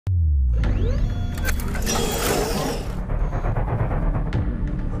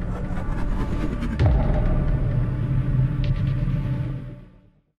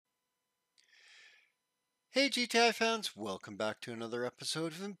Hey GTI fans, welcome back to another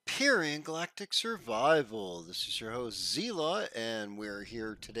episode of Empyrion Galactic Survival. This is your host Zila, and we're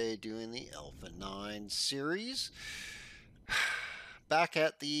here today doing the Alpha 9 series. Back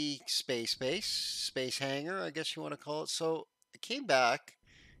at the space hangar, I guess you want to call it. So I came back,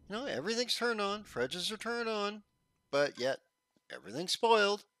 everything's turned on, fridges are turned on, but yet everything's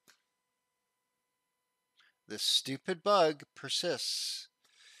spoiled. This stupid bug persists.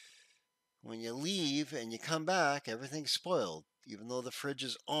 When you leave and you come back, everything's spoiled, even though the fridge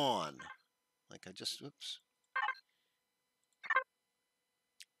is on. Like oops.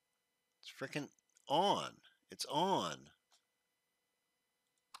 It's freaking on. It's on.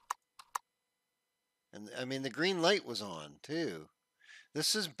 And I mean, the green light was on too.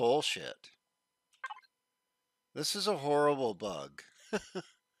 This is bullshit. This is a horrible bug.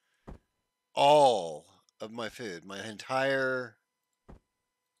 All of my food, my entire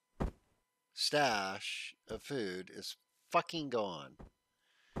stash of food is fucking gone.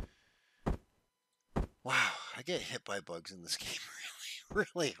 Wow, I get hit by bugs in this game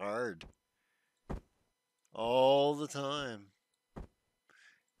really hard. All the time.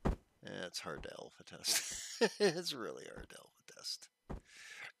 Yeah, it's hard to alpha test. It's really hard to alpha test.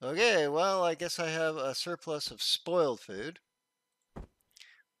 Okay, well, I guess I have a surplus of spoiled food. At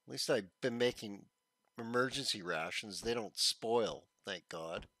least I've been making emergency rations. They don't spoil, thank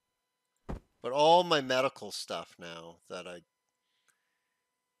God. But all my medical stuff now that I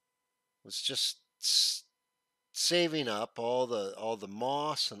was just saving up, all the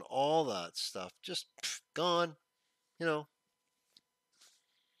moss and all that stuff, just gone. Man,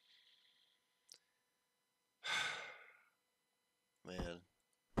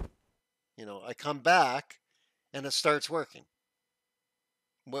 I come back and it starts working.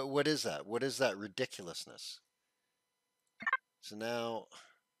 What is that? What is that ridiculousness? So now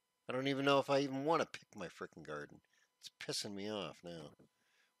I don't even know if I even want to pick my frickin' garden. It's pissing me off now.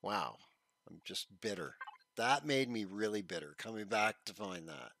 Wow, I'm just bitter. That made me really bitter, coming back to find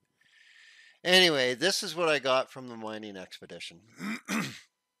that. Anyway, this is what I got from the mining expedition.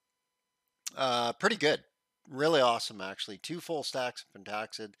 Pretty good. Really awesome, actually. 2 full stacks of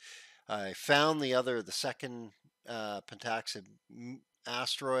pentaxid. I found the second pentaxid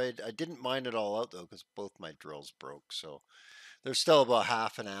asteroid. I didn't mine it all out, though, because both my drills broke. So there's still about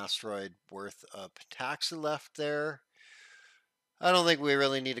half an asteroid worth of pentaxid left there. I don't think we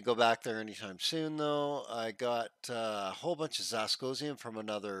really need to go back there anytime soon, though. I got a whole bunch of Zascosium from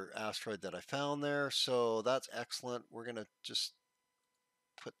another asteroid that I found there, so that's excellent. We're going to just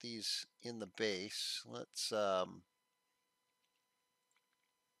put these in the base. Let's go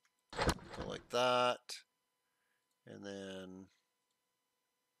like that. And then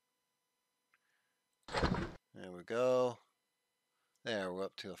there we go. There, we're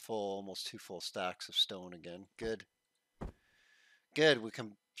up to almost 2 full stacks of stone again. Good. Good, we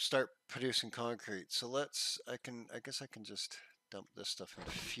can start producing concrete. So I guess I can just dump this stuff into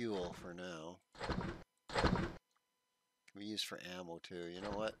fuel for now. Can be used for ammo too. You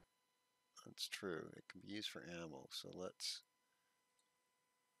know what? That's true. It can be used for ammo. So let's.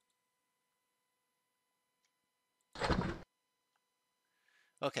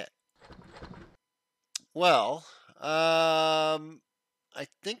 Okay. Well, I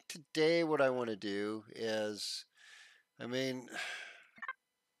think today what I want to do is, God,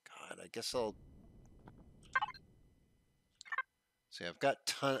 I guess I'll see. I've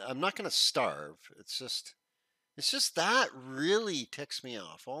got I'm not going to starve. It's just that really ticks me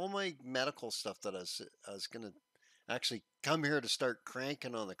off. All my medical stuff that I was going to actually come here to start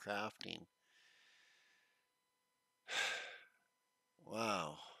cranking on the crafting.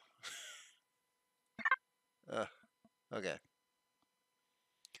 Wow. Okay.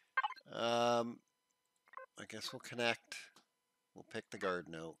 I guess we'll connect. We'll pick the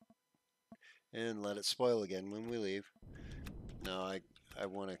garden out and let it spoil again when we leave. No, I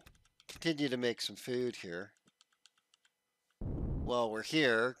want to continue to make some food here. While we're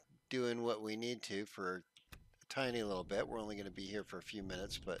here doing what we need to for a tiny little bit. We're only going to be here for a few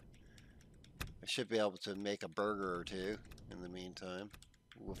minutes, but I should be able to make a burger or two in the meantime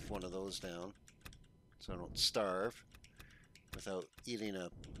with one of those down so I don't starve without eating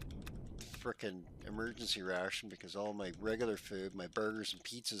a frickin' emergency ration, because all my regular food, my burgers and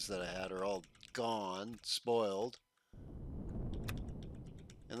pizzas that I had, are all gone, spoiled.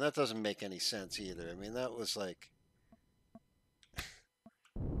 And that doesn't make any sense either. I mean, that was like,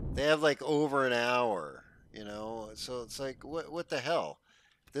 they have like over an hour, so it's like, what the hell?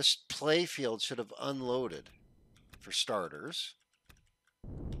 This play field should have unloaded, for starters.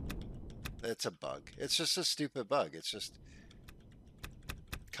 It's a bug. It's just a stupid bug. It's just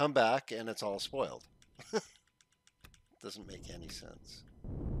come back and it's all spoiled. Doesn't make any sense.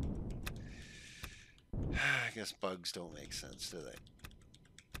 I guess bugs don't make sense, do they?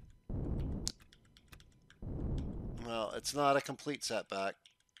 Well, it's not a complete setback.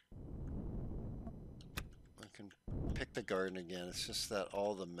 I can pick the garden again. It's just that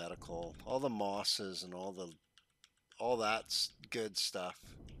all the medical, all the mosses and all that's good stuff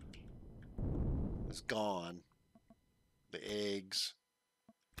is gone. The eggs.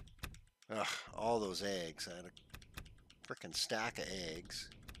 Ugh, all those eggs. I had a freaking stack of eggs.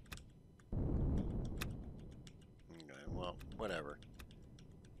 Okay, well, whatever.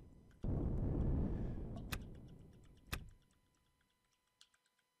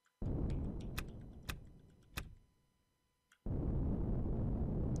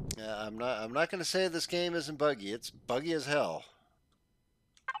 I'm not gonna say this game isn't buggy. It's buggy as hell.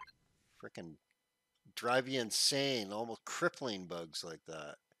 Freaking drive you insane, almost crippling bugs like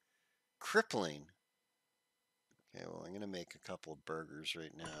that. Crippling. Okay, well, I'm gonna make a couple of burgers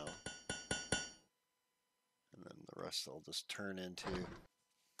right now, and then the rest will just turn into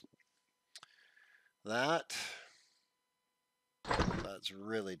that. That's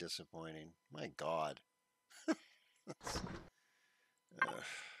really disappointing. My God.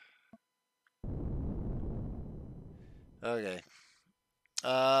 Okay.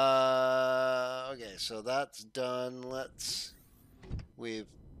 Okay, so that's done. We've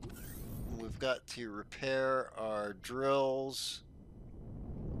got to repair our drills.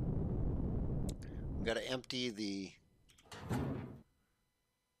 We've got to empty the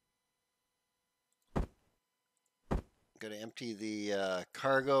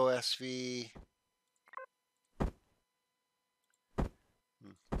cargo SV.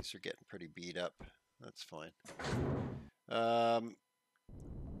 These are getting pretty beat up. That's fine.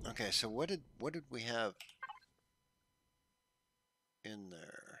 Okay, so what did we have in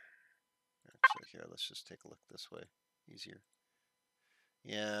there? Actually, here, let's just take a look this way. Easier.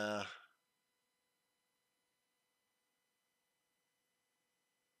 Yeah.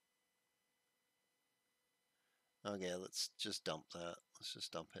 Okay, let's just dump that. Let's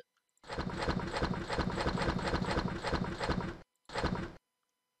just dump it.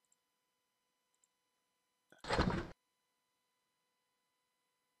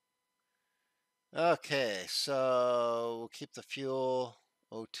 Okay, so we'll keep the fuel,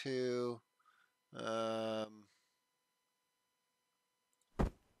 O2.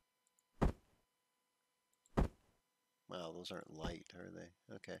 Well, those aren't light, are they?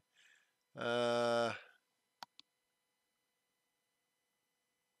 Okay.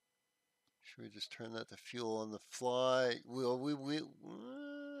 Should we just turn that to fuel on the fly?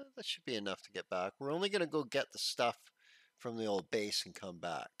 That should be enough to get back. We're only going to go get the stuff from the old base and come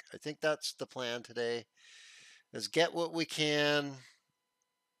back. I think that's the plan today, is get what we can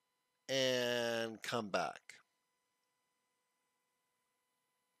and come back.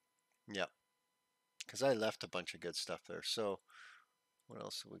 Yep. Because I left a bunch of good stuff there. So what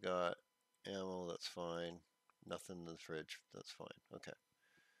else have we got? Ammo, that's fine. Nothing in the fridge, that's fine. Okay.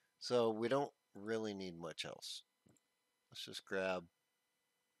 So we don't really need much else. Let's just grab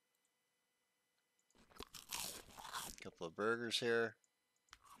a couple of burgers here.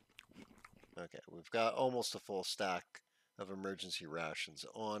 Okay, we've got almost a full stack of emergency rations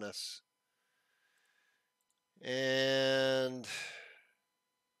on us. And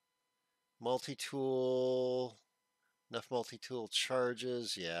multi-tool, enough multi-tool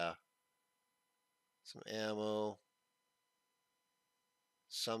charges, yeah. Some ammo,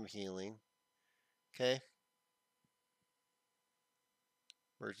 some healing. Okay.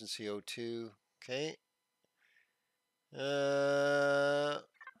 Emergency O2, okay.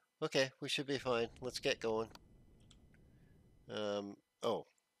 Okay, we should be fine. Let's get going. Oh,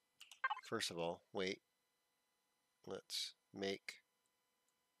 first of all, wait. Let's make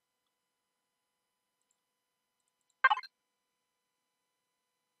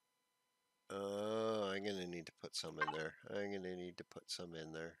I'm gonna need to put some in there. I'm gonna need to put some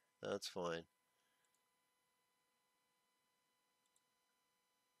in there. That's fine.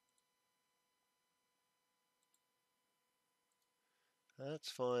 That's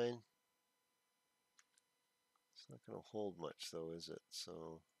fine. It's not gonna hold much though, is it?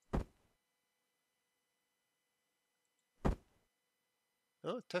 So.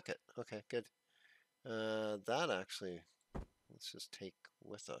 Oh, it took it. Okay, good. That actually, let's just take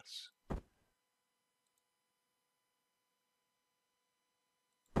with us.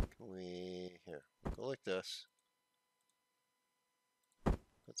 Here, go like this.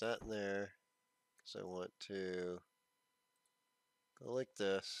 Put that in there, because I want to go like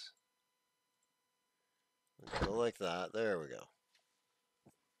this. Go like that. There we go.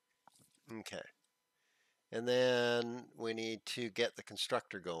 Okay. And then we need to get the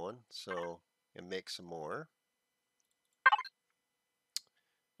constructor going, so and make some more.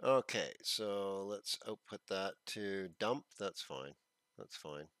 Okay, so let's output that to dump. That's fine. That's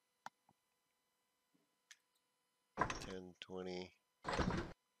fine. 10, 20.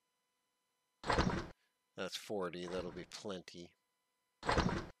 That's 40. That'll be plenty.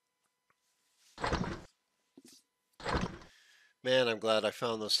 Man, I'm glad I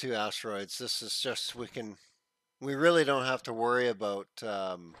found those 2 asteroids. This is just, we really don't have to worry about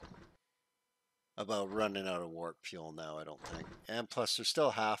running out of warp fuel now, I don't think. And plus, there's still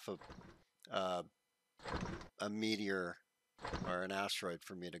half of a meteor or an asteroid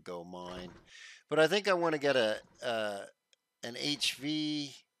for me to go mine. But I think I want to get an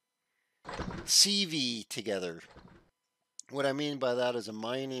HV CV together. What I mean by that is a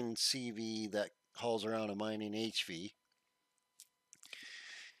mining CV that hauls around a mining HV.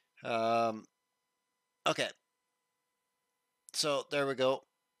 Okay. So there we go.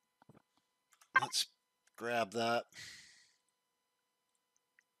 Let's grab that.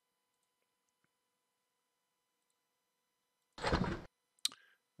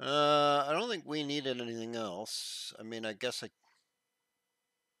 I don't think we needed anything else. I mean, I guess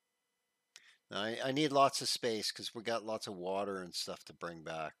I need lots of space because we got lots of water and stuff to bring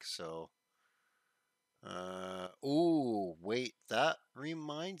back. So, oh, wait, that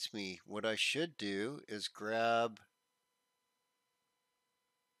reminds me. What I should do is grab.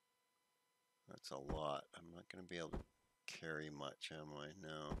 That's a lot. I'm not going to be able to carry much, am I?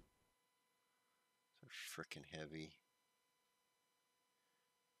 No. They're freaking heavy.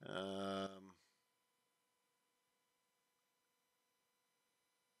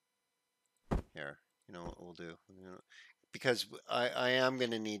 Here, you know what we'll do? Because I am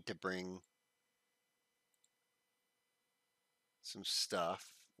going to need to bring some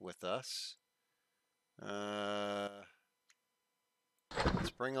stuff with us. Let's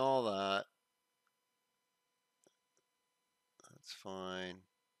bring all that. That's fine.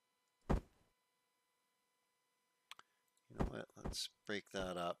 You know what? Let's break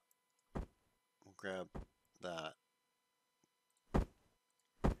that up. We'll grab that.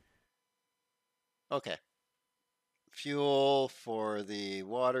 Okay. Fuel for the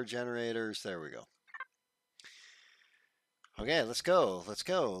water generators. There we go. Okay, let's go. Let's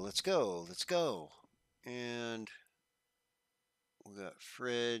go. Let's go. Let's go. And we got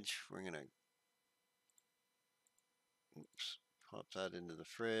fridge. We're going to pop that into the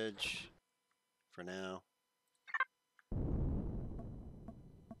fridge for now.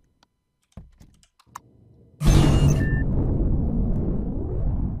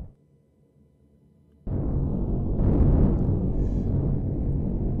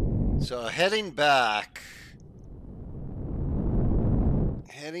 So heading back,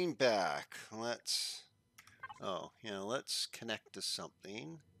 let's, oh, yeah, let's connect to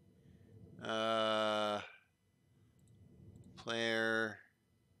something. Player.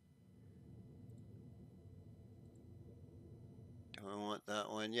 Do I want that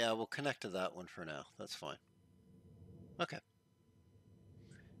one? Yeah, we'll connect to that one for now. That's fine. Okay.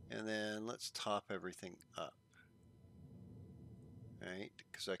 And then let's top everything up. All right,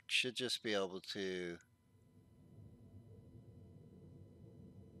 because I should just be able to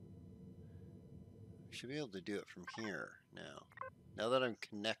do it from here now. Now that I'm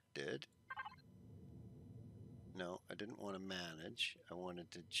connected. No, I didn't want to manage. I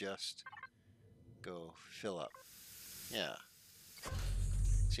wanted to just go fill up. Yeah.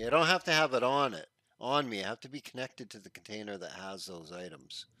 See, I don't have to have it on me. I have to be connected to the container that has those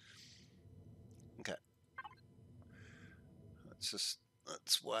items. Okay.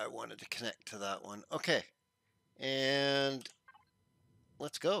 That's why I wanted to connect to that one. Okay. And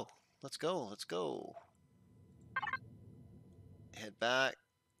let's go. Let's go. Let's go. Head back.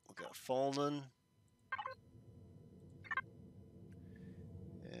 We got Fallen.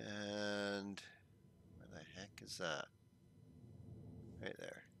 And where the heck is that? Right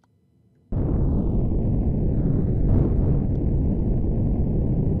there.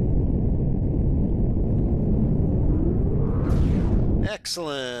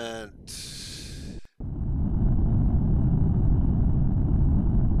 Excellent.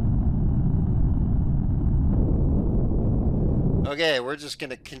 Okay, we're just going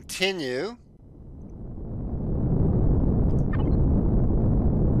to continue.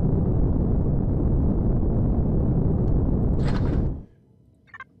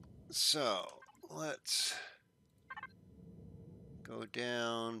 So let's go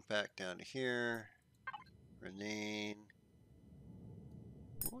down, back down to here. Rename.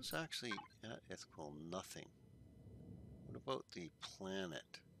 What was actually at ethical? Nothing. What about the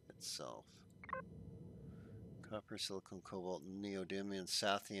planet itself? Copper, silicon, cobalt, neodymium,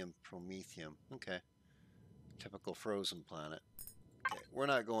 sathium, promethium. Okay. Typical frozen planet. Okay, we're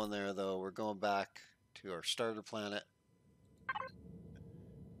not going there though. We're going back to our starter planet.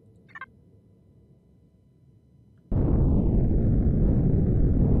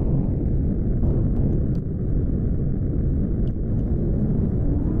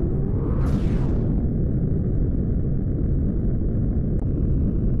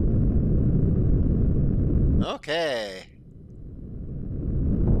 Okay.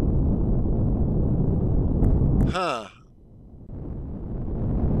 Huh.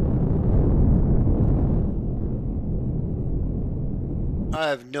 I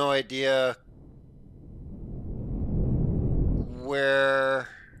have no idea where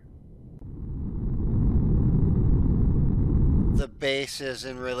the base is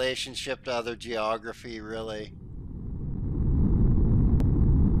in relationship to other geography, really.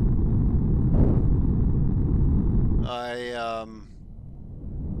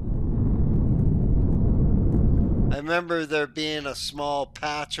 I remember there being a small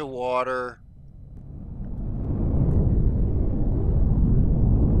patch of water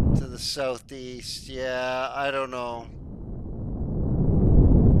to the southeast. Yeah, I don't know.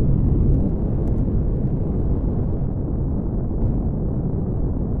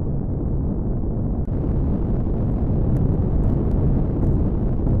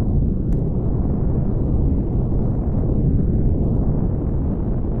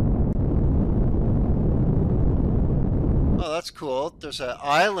 Oh, that's cool. There's an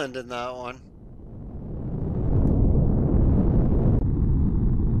island in that one.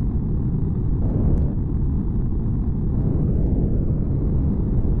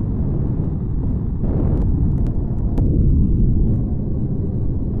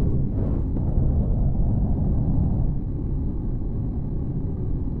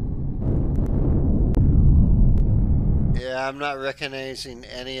 Yeah, I'm not recognizing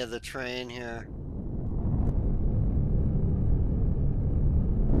any of the terrain here.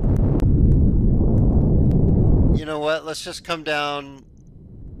 You know what? Let's just come down.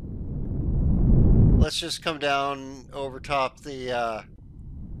 Let's just come down over top the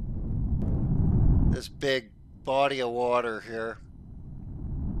this big body of water here.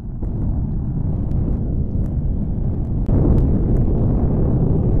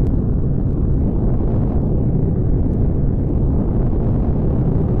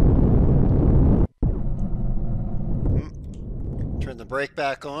 Turn the brake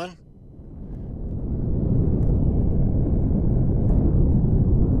back on.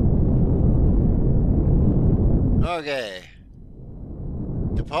 Okay.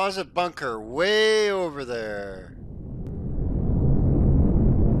 Deposit bunker way over there.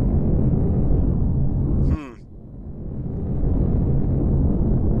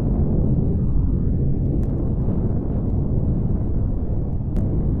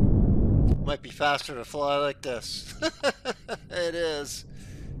 Might be faster to fly like this. It is.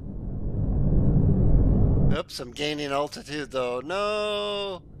 Oops, I'm gaining altitude though.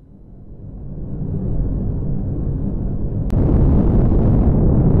 No!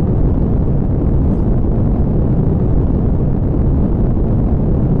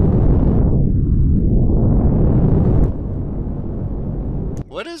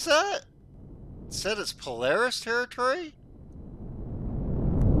 What is that? It said it's Polaris territory?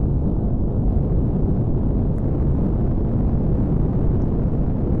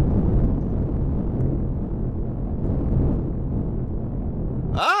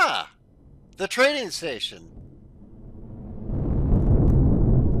 Ah! The trading station.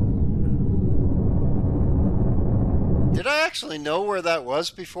 Did I actually know where that was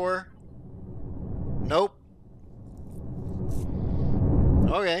before? Nope.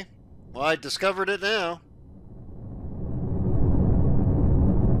 Okay. Well, I discovered it now.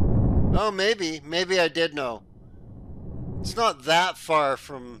 Oh, maybe. Maybe I did know. It's not that far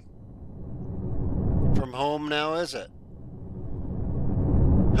from home now, is it?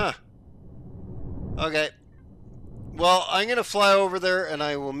 Huh. Okay. Well, I'm going to fly over there and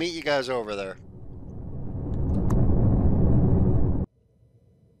I will meet you guys over there.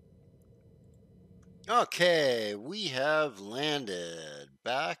 Okay, we have landed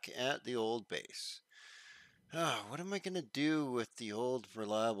back at the old base. Oh, what am I going to do with the old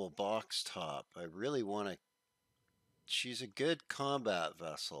reliable box top? I really want to. She's a good combat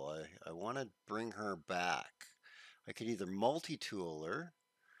vessel. I want to bring her back. I could either multi-tool her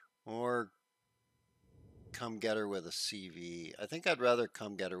or come get her with a CV. I think I'd rather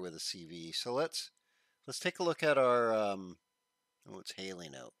come get her with a CV. So let's take a look at our. Oh, it's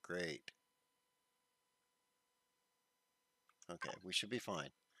hailing out. Great. Okay, we should be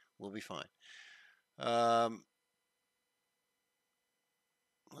fine. We'll be fine.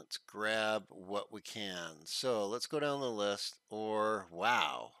 let's grab what we can. So let's go down the list. Ore,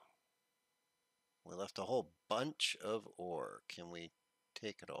 wow. We left a whole bunch of ore. Can we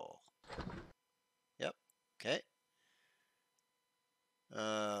take it all? Yep. Okay.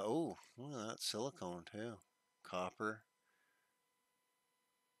 Oh, that's silicone too. Copper.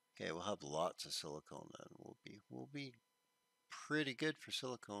 Okay, we'll have lots of silicone then. We'll be pretty good for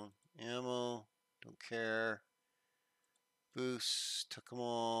silicone. Ammo, don't care. Boosts, took them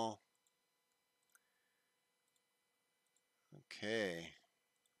all. Okay.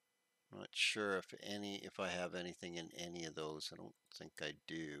 Not sure if I have anything in any of those. I don't think I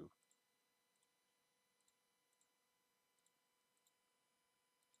do.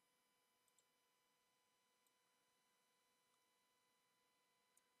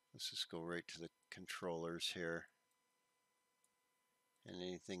 Let's just go right to the controllers here. And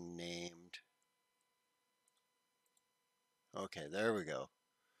anything named. Okay, there we go.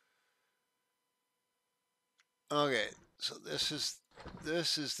 Okay, so this is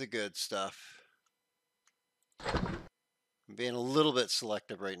the good stuff. I'm being a little bit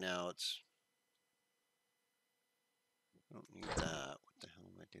selective right now. I don't need that. What the hell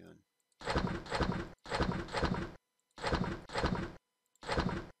am I doing?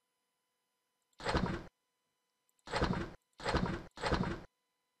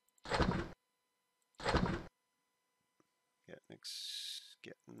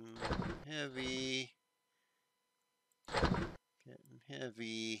 Getting heavy. Getting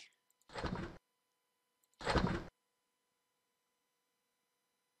heavy.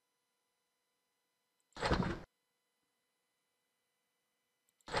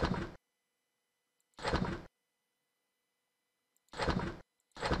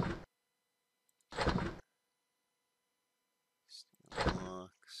 Steel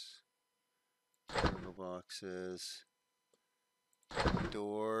blocks. Cargo boxes.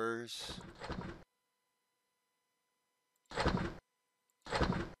 Doors.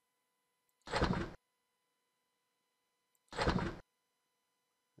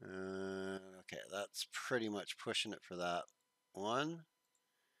 Okay, that's pretty much pushing it for that one.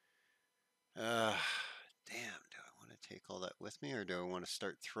 Damn, do I want to take all that with me or do I want to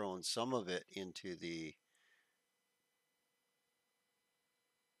start throwing some of it into the...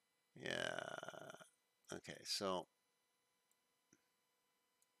 Yeah. Okay, so...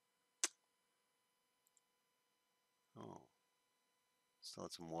 Oh. Still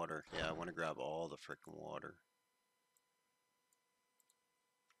had some water. Yeah, I want to grab all the frickin' water.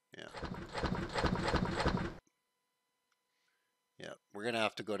 Yeah. Yeah, we're gonna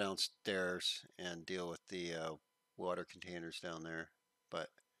have to go downstairs and deal with the water containers down there. But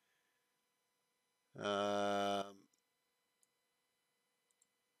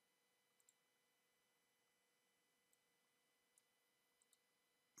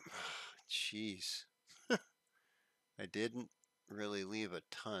jeez, I didn't really leave a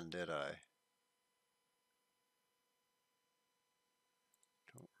ton, did I?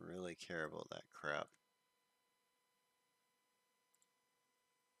 Don't really care about that crap.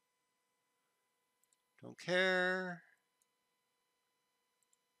 Don't care.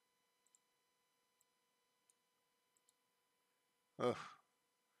 Oh,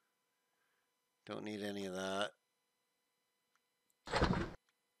 don't need any of that.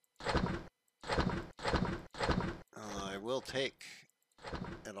 I will take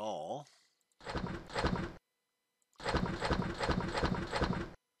it all. I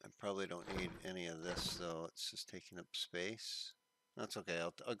probably don't need any of this though. It's just taking up space. That's okay.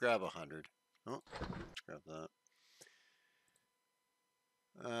 I'll grab 100. Oh, let's grab that.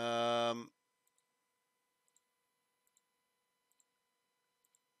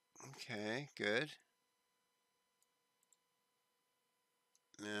 Okay, good.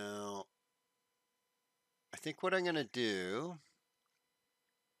 Now, I think what I'm going to do,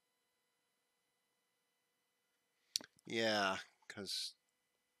 yeah, because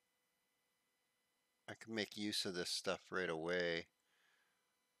I can make use of this stuff right away.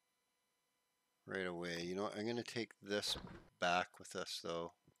 Right away. You know what? I'm going to take this back with us,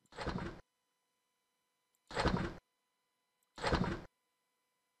 though.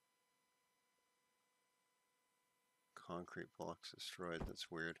 Concrete blocks destroyed.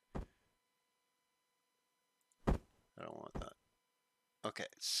 That's weird. I don't want that. Okay,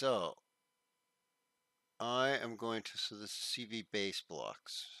 so I am going to, so this is CV base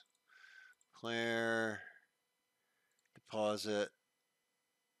blocks. Clear, deposit,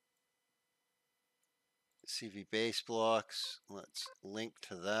 CV base blocks. Let's link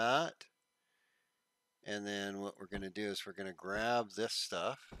to that. And then what we're going to do is we're going to grab this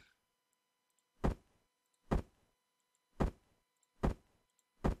stuff.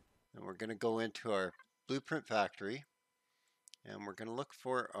 we're going to go into our blueprint factory, and we're going to look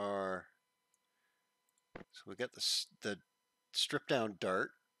for our, so we get the stripped down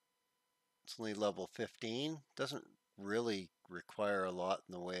dart. It's only level 15. Doesn't really require a lot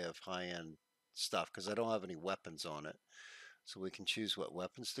in the way of high-end stuff because I don't have any weapons on it. So we can choose what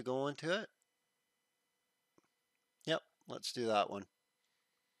weapons to go into it. Yep, let's do that one.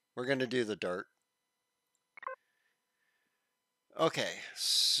 We're going to do the dart. Okay,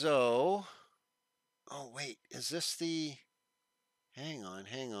 so, oh wait, is this the, hang on.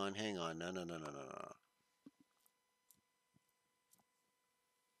 No.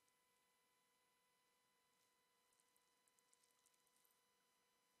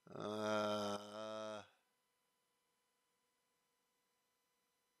 Uh,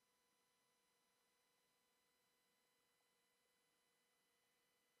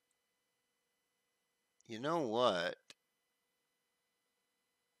 you know what?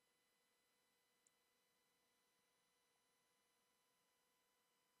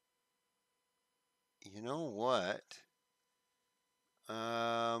 You know what?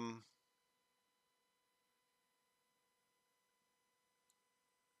 Um,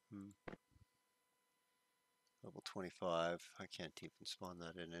 Level 25. I can't even spawn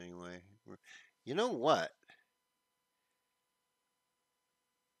that in anyway. You know what?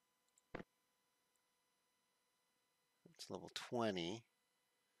 It's level 20.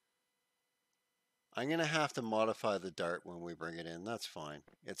 I'm going to have to modify the dart when we bring it in. That's fine.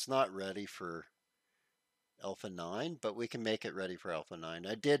 It's not ready for Alpha 9, but we can make it ready for Alpha 9.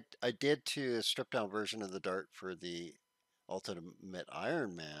 I did to a stripped down version of the dart for the Ultimate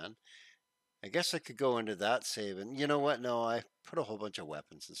Iron Man. I guess I could go into that save, and you know what? No, I put a whole bunch of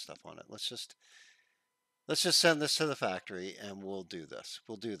weapons and stuff on it. Let's just send this to the factory and we'll do this.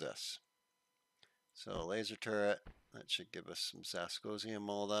 We'll do this. So laser turret, that should give us some Zascosium,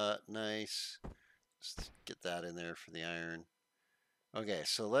 all that. Nice. Let's get that in there for the iron. Okay,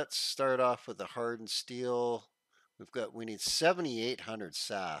 so let's start off with the hardened steel. We need 7,800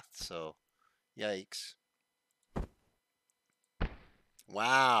 Sath, so yikes.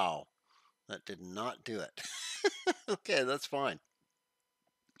 Wow, that did not do it. Okay, that's fine.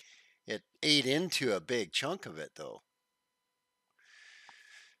 It ate into a big chunk of it though.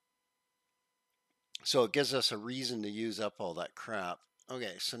 So it gives us a reason to use up all that crap.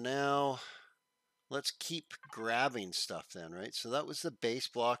 Okay, so now let's keep grabbing stuff then, right? So that was the base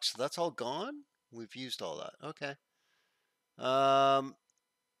block. So that's all gone? We've used all that. Okay.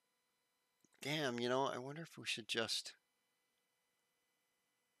 Damn, you know, I wonder if we should just...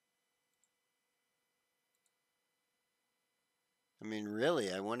 I mean,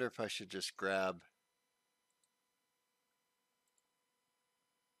 really, I wonder if I should just grab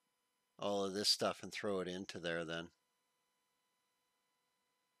all of this stuff and throw it into there then.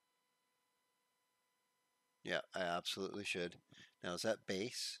 Yeah, I absolutely should. Now, is that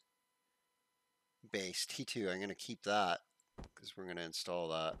base? Base T2. I'm going to keep that because we're going to install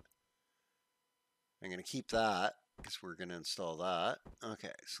that. I'm going to keep that because we're going to install that.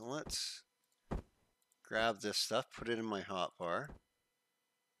 Okay, so let's grab this stuff, put it in my hotbar.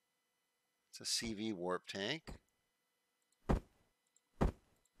 It's a CV warp tank.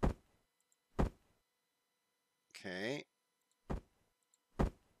 Okay.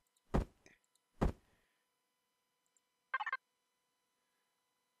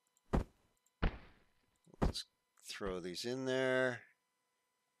 Let's throw these in there.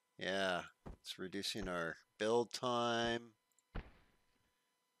 Yeah, it's reducing our build time.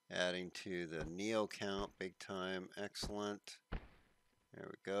 Adding to the neo count big time. Excellent. There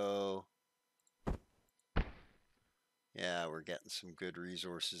we go. Yeah, we're getting some good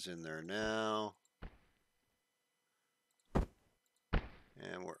resources in there now.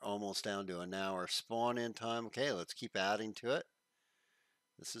 And we're almost down to an hour spawn in time. Okay, let's keep adding to it.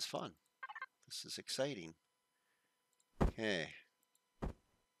 This is fun. This is exciting. Okay.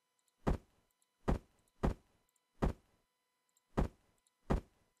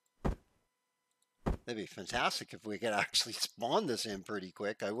 That'd be fantastic if we could actually spawn this in pretty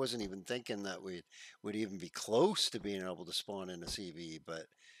quick. I wasn't even thinking that we would even be close to being able to spawn in a CV, but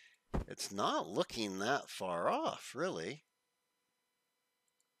it's not looking that far off, really.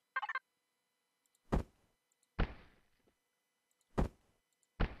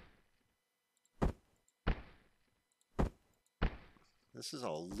 This is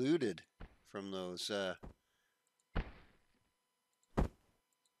all looted from those.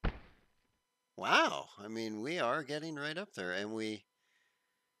 Wow, I mean, we are getting right up there, and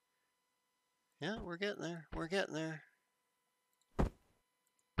yeah, we're getting there. We're getting there.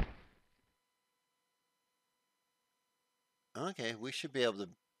 Okay, we should be able to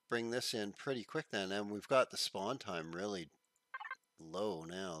bring this in pretty quick then, and we've got the spawn time really low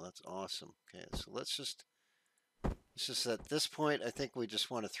now. That's awesome. Okay, so let's just, it's just at this point, I think we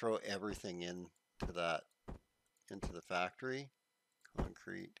just want to throw everything into the factory.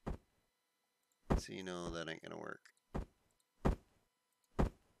 Concrete. So you know that ain't gonna work.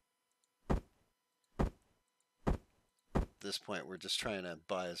 At this point, we're just trying to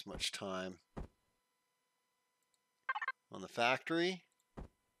buy as much time on the factory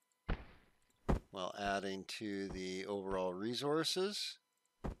while adding to the overall resources.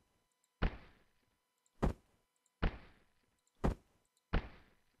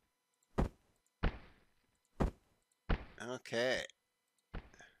 Okay.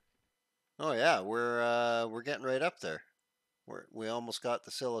 Oh yeah, we're getting right up there. We almost got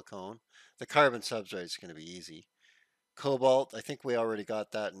the silicone. The carbon substrate is going to be easy. Cobalt, I think we already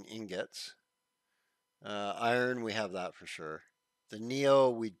got that in ingots. Iron, we have that for sure. The neo,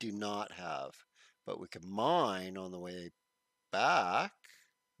 we do not have, but we could mine on the way back.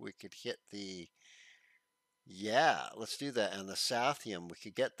 We could hit the, yeah, let's do that. And the sathium, we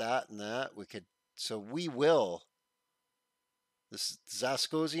could get that and that. We could, so we will. This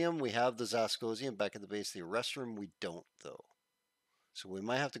Zascosium, we have the Zascosium back at the base of the restroom. We don't though. So we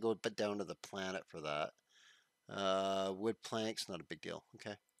might have to go down to the planet for that. Wood planks, not a big deal.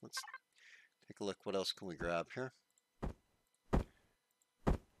 Okay, let's take a look. What else can we grab here?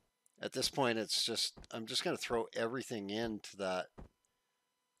 At this point, it's just, I'm just going to throw everything into that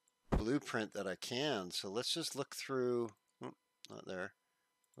blueprint that I can. So let's just look through, oh, not there.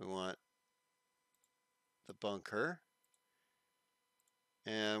 We want the bunker.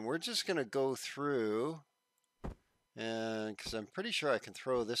 And we're just going to go through, and because I'm pretty sure I can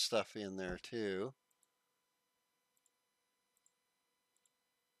throw this stuff in there too.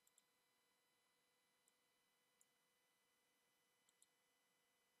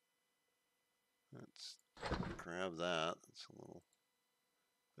 Let's grab that. That's a little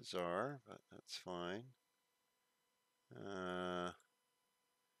bizarre, but that's fine. That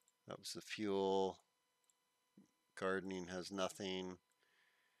was the fuel. Gardening has nothing.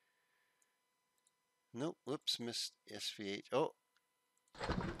 Nope, whoops, missed SVH. Oh,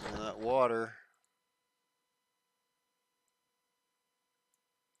 that water.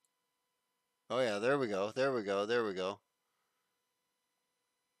 Oh yeah, there we go, there we go, there we go.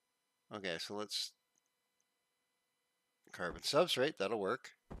 Okay, so let's carbon substrate, that'll work.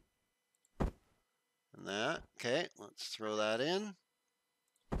 And that, okay, let's throw that in.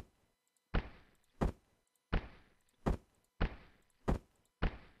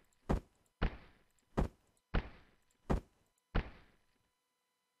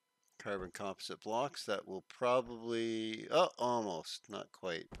 Carbon composite blocks, that will probably, oh, almost, not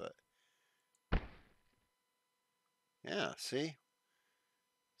quite, but yeah, see?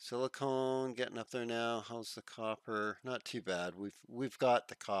 Silicone getting up there now. How's the copper? Not too bad. We've got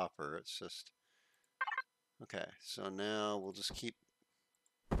the copper. It's just okay. So now we'll just keep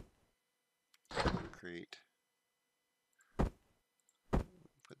concrete. Put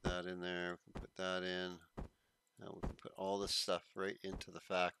that in there. We can put that in. Now we can put all this stuff right into the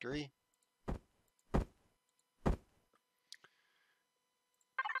factory.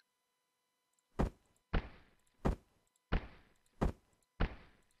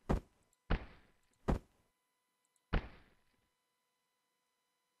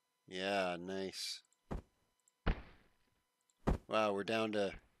 Yeah, nice. Wow, we're down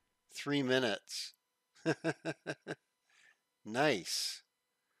to 3 minutes. Nice.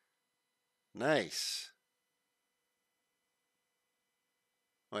 Nice.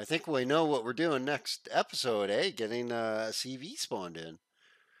 Well, I think we know what we're doing next episode, eh? Getting a CV spawned in.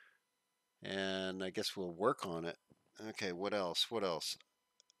 And I guess we'll work on it. Okay, what else? What else?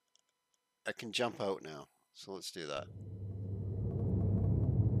 I can jump out now. So let's do that.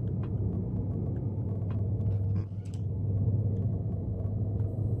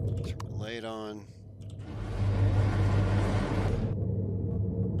 Turn the light on.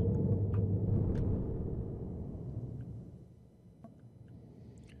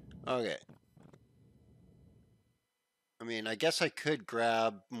 Okay. I mean, I guess I could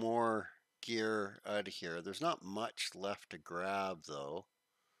grab more gear out of here. There's not much left to grab, though.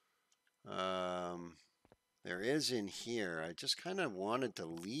 There is in here. I just kind of wanted to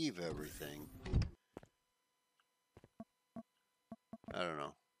leave everything. I don't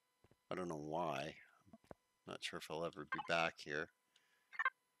know. I don't know why. Not sure if I'll ever be back here.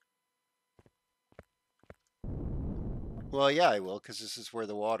 Well, yeah, I will, because this is where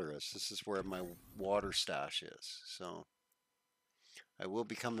the water is. This is where my water stash is. So I will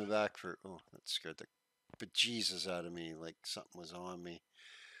be coming back for... Oh, that scared the bejesus out of me, like something was on me.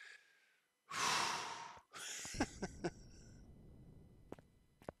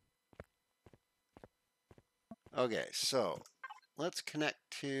 Okay, so let's connect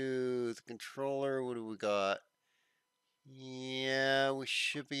to the controller. What do we got? Yeah, we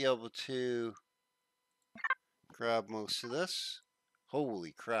should be able to grab most of this.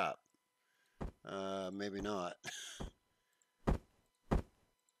 Holy crap. Maybe not.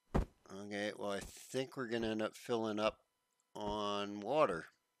 Okay, well, I think we're going to end up filling up on water.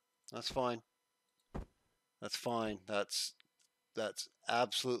 That's fine. That's fine. That's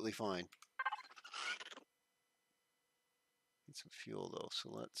absolutely fine. Need some fuel though, so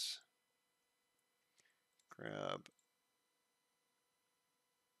let's grab.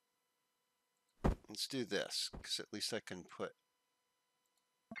 Let's do this, because at least I can put.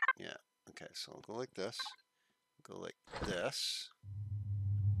 Yeah. Okay, so I'll go like this. Go like this.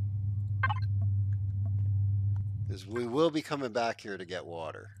 Because we will be coming back here to get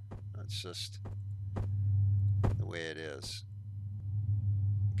water. That's just the way it is.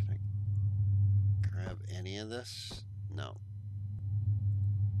 Can I grab any of this? No.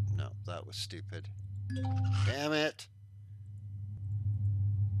 No, that was stupid. Damn it!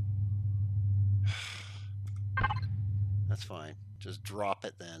 That's fine. Just drop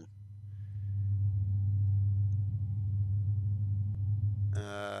it then.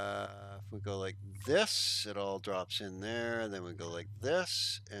 If we go like this, it all drops in there. Then we go like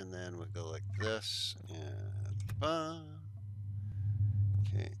this, and then we go like this, and bah.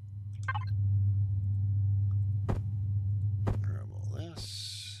 Okay. Grab all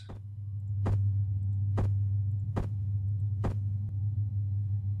this.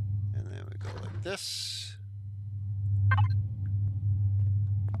 And then we go like this.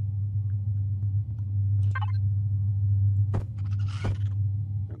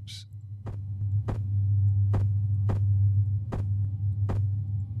 Oops.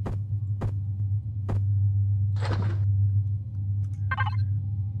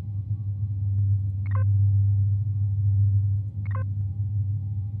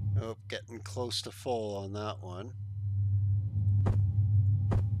 Oh, getting close to full on that one.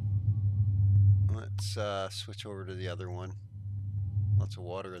 Let's switch over to the other one. Lots of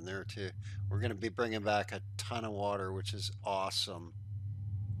water in there too. We're going to be bringing back a ton of water, which is awesome.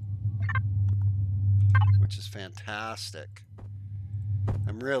 Which is fantastic.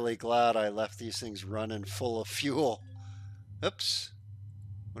 I'm really glad I left these things running full of fuel. Oops.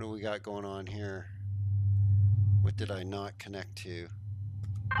 What do we got going on here? What did I not connect to?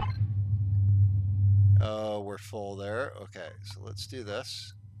 Oh, we're full there. Okay, so let's do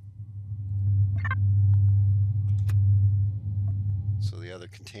this. So the other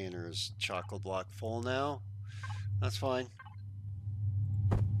container is chocolate block full now. That's fine.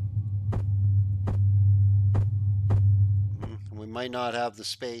 We might not have the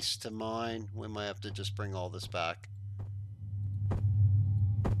space to mine. We might have to just bring all this back.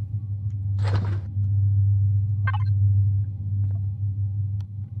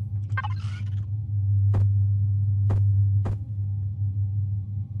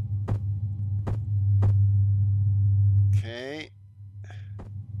 Okay.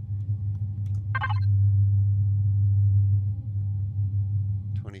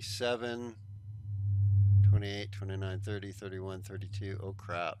 27, 28, 29, 30, 31, 32. Oh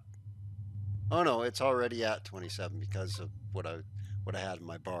crap. Oh no, it's already at 27 because of what I had in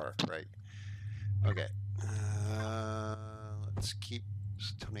my bar, right? Okay. Let's keep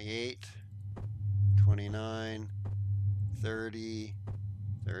 28, 29, 30,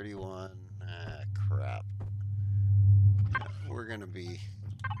 31. Ah, crap. Yeah, we're gonna be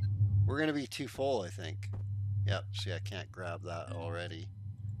too full, I think. Yep, see I can't grab that already.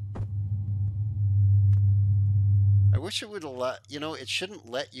 I wish it would let, it shouldn't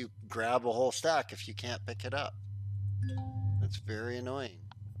let you grab a whole stack if you can't pick it up. That's very annoying.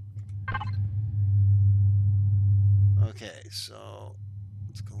 Okay, so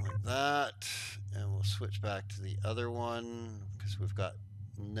let's go like that, and we'll switch back to the other one because we've got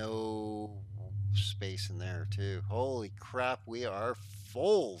no space in there too. Holy crap, we are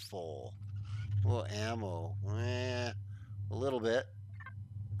full. Well, ammo, a little bit.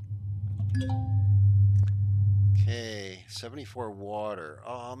 Okay, 74 water.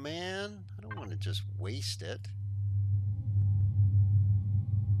 Oh man, I don't want to just waste it.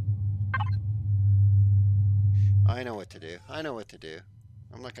 I know what to do. I'm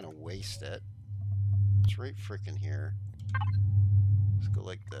not going to waste it. It's right freaking here. Let's go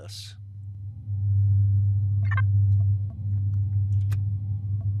like this.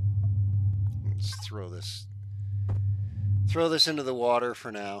 Let's throw this into the water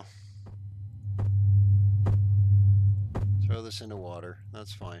for now. Throw this into water.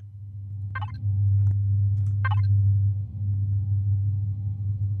 That's fine.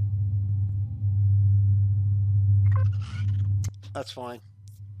 That's fine.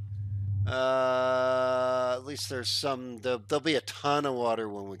 At least there's some. There'll be a ton of water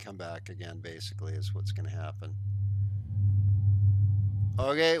when we come back again. Basically, is what's going to happen.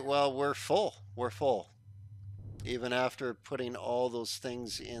 Okay, well we're full. We're full. Even after putting all those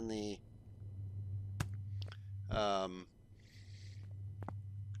things in the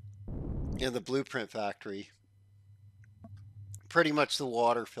blueprint factory, pretty much the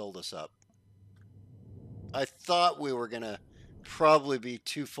water filled us up. I thought we were gonna probably be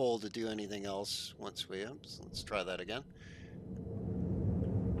too full to do anything else once we. Oops, let's try that again.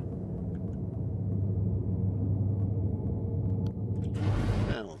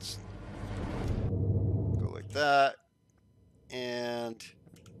 And let's go like that, and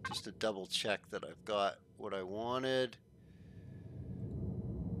just to double check that I've got what I wanted.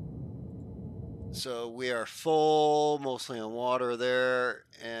 So we are full, mostly on water there,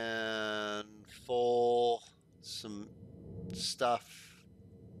 and full some stuff,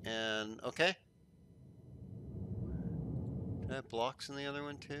 and okay. Do I have blocks in the other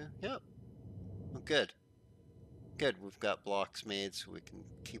one too? Yep. Oh, good. Good, we've got blocks made so we can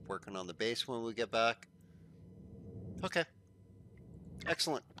keep working on the base when we get back. Okay.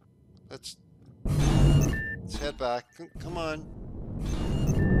 Excellent. Let's head back. Come on.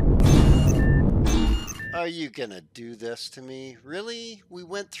 Are you gonna do this to me? Really? We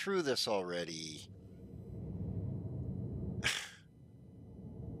went through this already.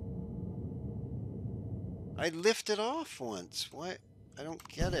 I lifted off once. What? I don't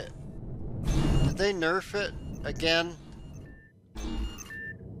get it. Did they nerf it again?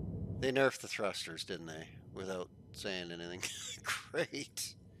 They nerfed the thrusters, didn't they? Without saying anything.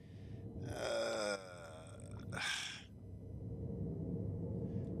 Great.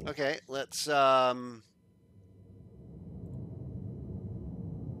 Okay, let's oh,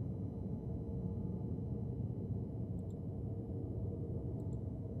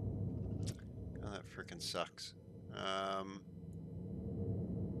 that frickin' sucks.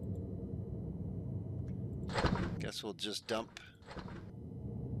 Guess we'll just dump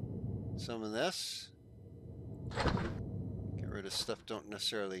some of this. Get rid of stuff don't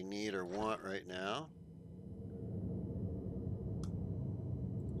necessarily need or want right now.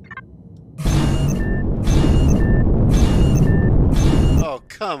 Oh,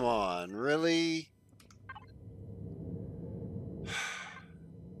 come on, really?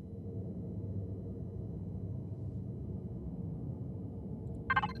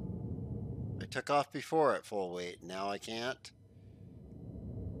 I took off before at full weight, now I can't?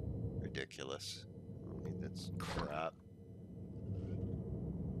 Ridiculous. I mean, that's crap.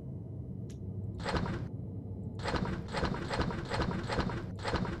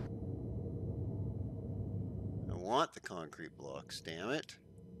 I want the concrete blocks, damn it.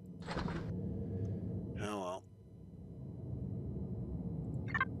 Oh well.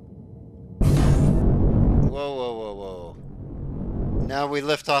 Whoa, whoa, whoa, whoa. Now we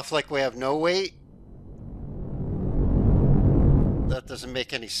lift off like we have no weight? That doesn't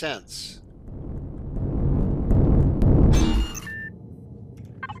make any sense.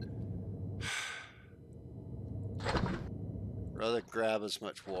 Rather grab as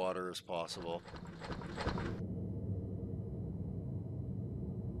much water as possible.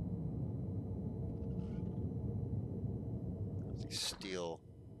 Steel.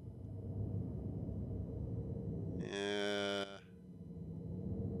 Yeah.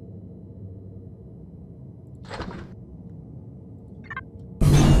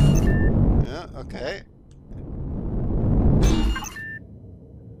 Yeah, okay.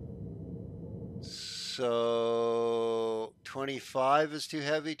 So 25 is too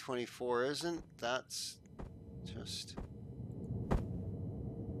heavy, 24 isn't. That's just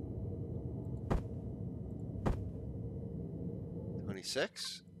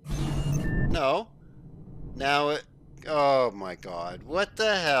 26? No. Now it, oh my god, what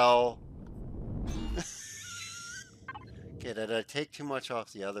the hell? Okay, did I take too much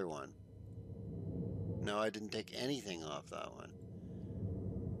off the other one? No, I didn't take anything off that one.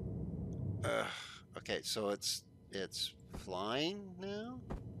 Okay, so it's flying now?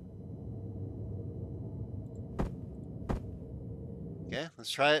 Okay, let's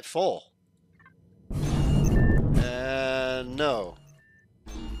try it full. And no.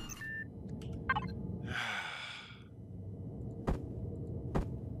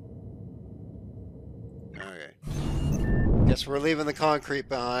 Okay. Guess we're leaving the concrete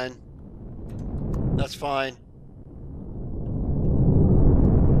behind. That's fine.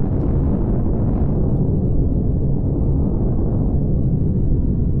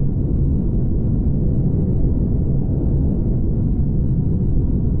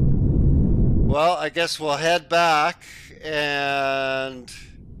 Well, I guess we'll head back and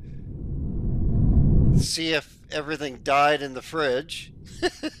see if everything died in the fridge.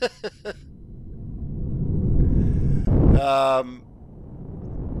 um,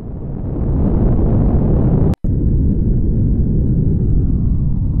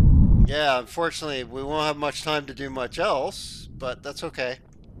 yeah, unfortunately, we won't have much time to do much else, but that's okay.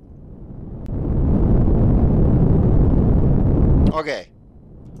 Okay.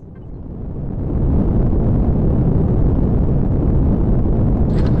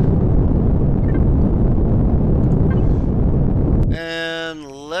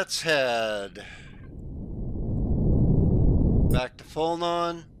 And let's head back to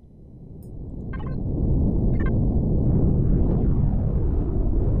Fulnon.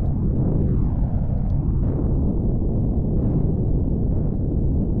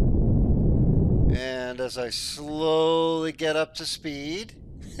 And as I slowly get up to speed,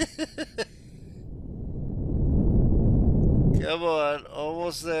 come on,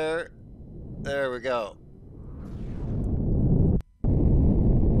 almost there. There we go.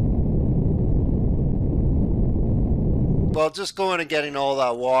 Well, just going and getting all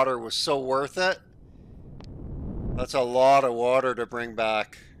that water was so worth it. That's a lot of water to bring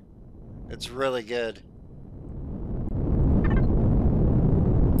back. It's really good.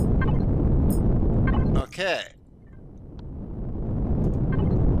 Okay.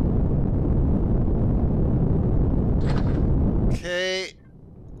 Okay.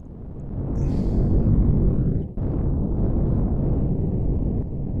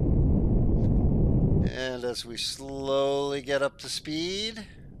 And as we slowly get up to speed.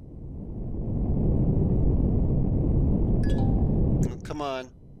 Oh, come on.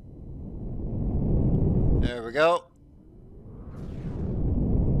 There we go.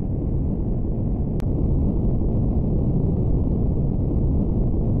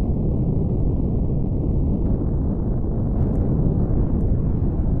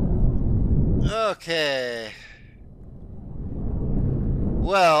 Okay.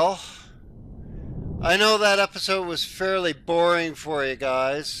 Well, I know that episode was fairly boring for you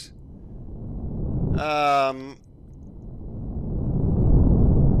guys. I'm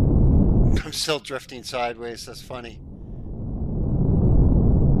still drifting sideways. That's funny.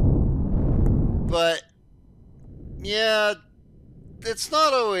 But yeah, it's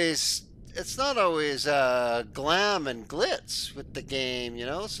not always glam and glitz with the game, you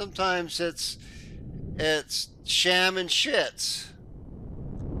know. Sometimes it's sham and shits.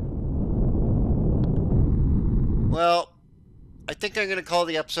 Well, I think I'm gonna call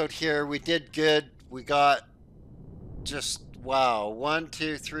the episode here. We did good. We got just wow, 1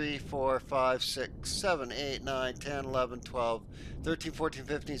 2 3 4 5 6 7 8 9 10 11 12 13 14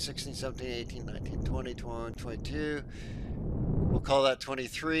 15 16 17 18 19 20 21 22. We'll call that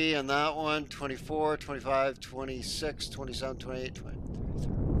 23 on that one, 24, 25, 26, 27, 28, 29, 30,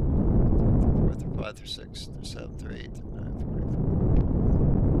 34, 35, 36, 37, 38, 39, 44.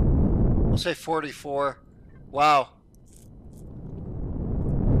 We'll say 44. Wow.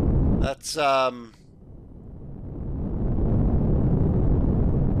 That's a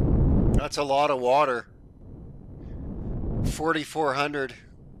lot of water. 4,400.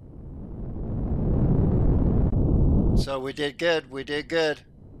 So we did good. We did good.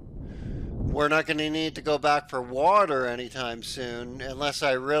 We're not going to need to go back for water anytime soon, unless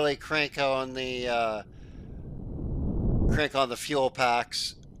I really crank on the fuel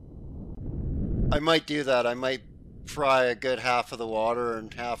packs. I might do that. I might fry a good half of the water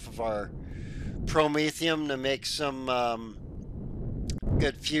and half of our promethium to make some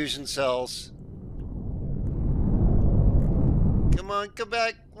good fusion cells. Come on, come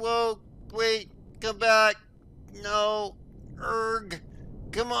back. Whoa, wait, come back. No, erg.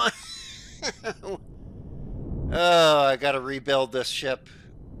 Come on. Oh, I gotta rebuild this ship.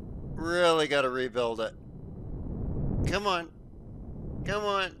 Really gotta rebuild it. Come on. Come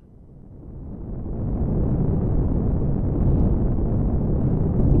on.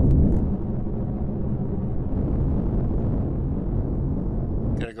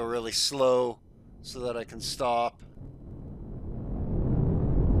 Gotta go really slow so that I can stop.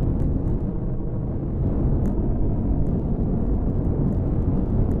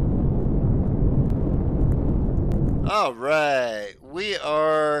 All right, we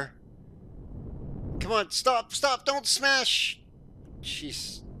are. Come on, stop, stop, don't smash.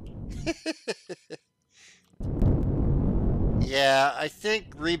 Jeez. Yeah, I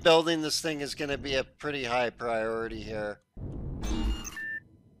think rebuilding this thing is going to be a pretty high priority here.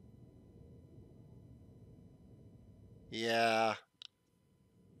 Yeah.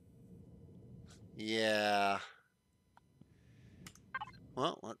 Yeah.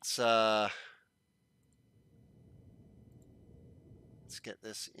 Well, let's get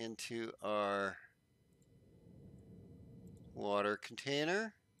this into our water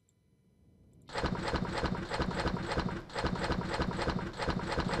container.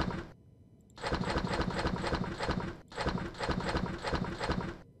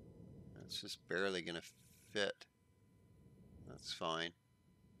 It's just barely going to fit. That's fine.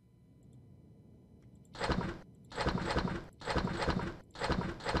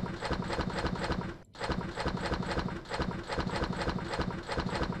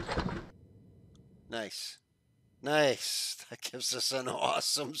 Nice. Nice. That gives us an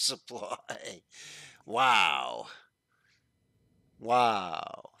awesome supply. Wow.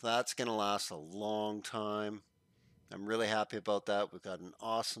 Wow. That's going to last a long time. I'm really happy about that. We've got an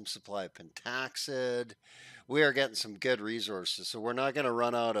awesome supply of pentaxid. We are getting some good resources, so we're not going to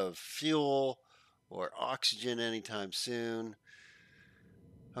run out of fuel or oxygen anytime soon.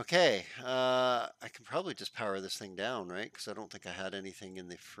 Okay, I can probably just power this thing down, right? Because I don't think I had anything in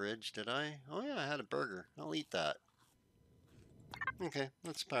the fridge, did I? Oh yeah, I had a burger. I'll eat that. Okay,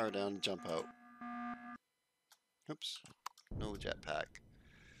 let's power down and jump out. Oops, no jetpack.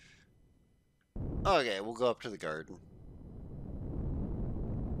 Okay, we'll go up to the garden.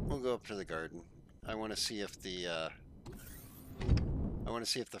 We'll go up to the garden. I want to see if the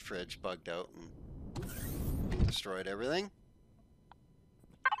fridge bugged out and destroyed everything.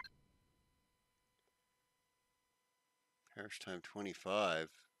 Parish time 25.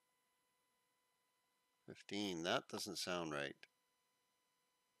 15. That doesn't sound right.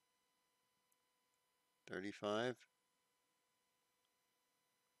 35.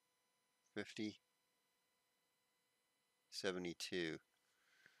 50. 72.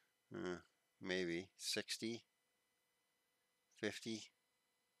 Maybe 60. 50.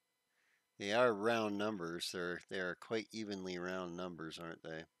 They are round numbers. They are quite evenly round numbers, aren't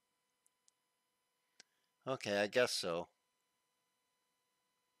they? Okay, I guess so.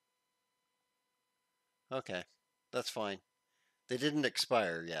 Okay, that's fine. They didn't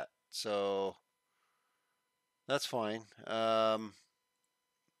expire yet, so that's fine. What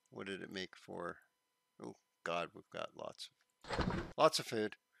did it make for? Oh God, we've got lots of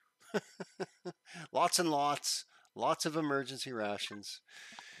food, lots and lots of emergency rations.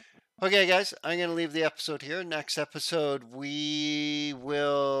 Okay, guys, I'm going to leave the episode here. Next episode, we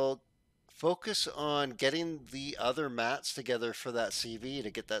will focus on getting the other mats together for that CV to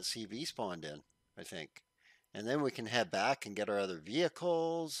get that CV spawned in, I think. And then we can head back and get our other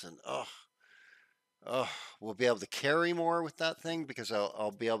vehicles. And we'll be able to carry more with that thing because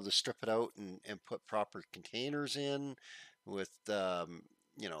I'll be able to strip it out and put proper containers in with, that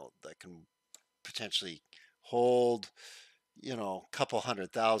can potentially hold, a couple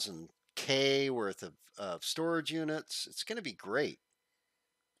 100,000 K worth of storage units. It's going to be great.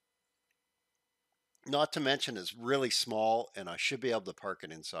 Not to mention it's really small and I should be able to park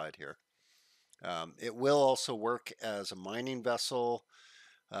it inside here. It will also work as a mining vessel.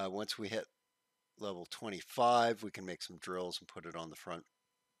 Once we hit level 25, we can make some drills and put it on the front.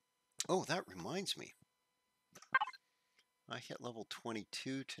 Oh, that reminds me. I hit level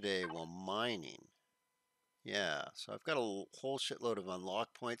 22 today while mining. Yeah, so I've got a whole shitload of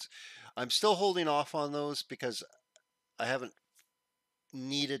unlock points. I'm still holding off on those because I haven't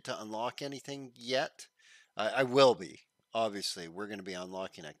needed to unlock anything yet. I will be. Obviously, we're going to be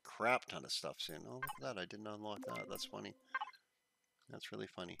unlocking a crap ton of stuff soon. Oh, look at that. I didn't unlock that. That's funny. That's really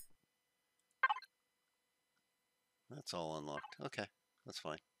funny. That's all unlocked. Okay, that's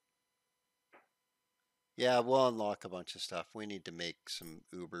fine. Yeah, we'll unlock a bunch of stuff. We need to make some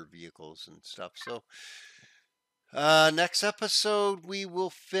Uber vehicles and stuff. So, next episode, we will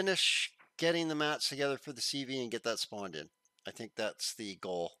finish getting the mats together for the CV and get that spawned in. I think that's the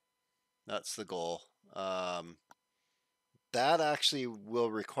goal. That's the goal. That actually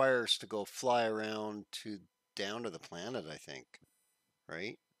will require us to go fly around down to the planet, I think.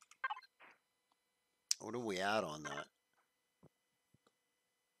 Right? What do we add on that?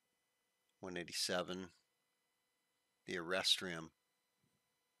 187. The Arrestrium.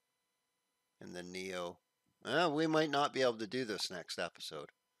 And the Neo. We might not be able to do this next episode.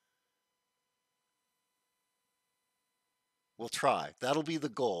 We'll try. That'll be the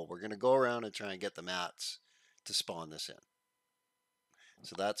goal. We're going to go around and try and get the mats to spawn this in.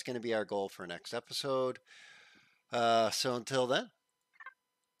 So that's going to be our goal for next episode. So until then,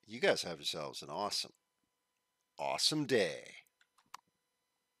 you guys have yourselves an awesome day.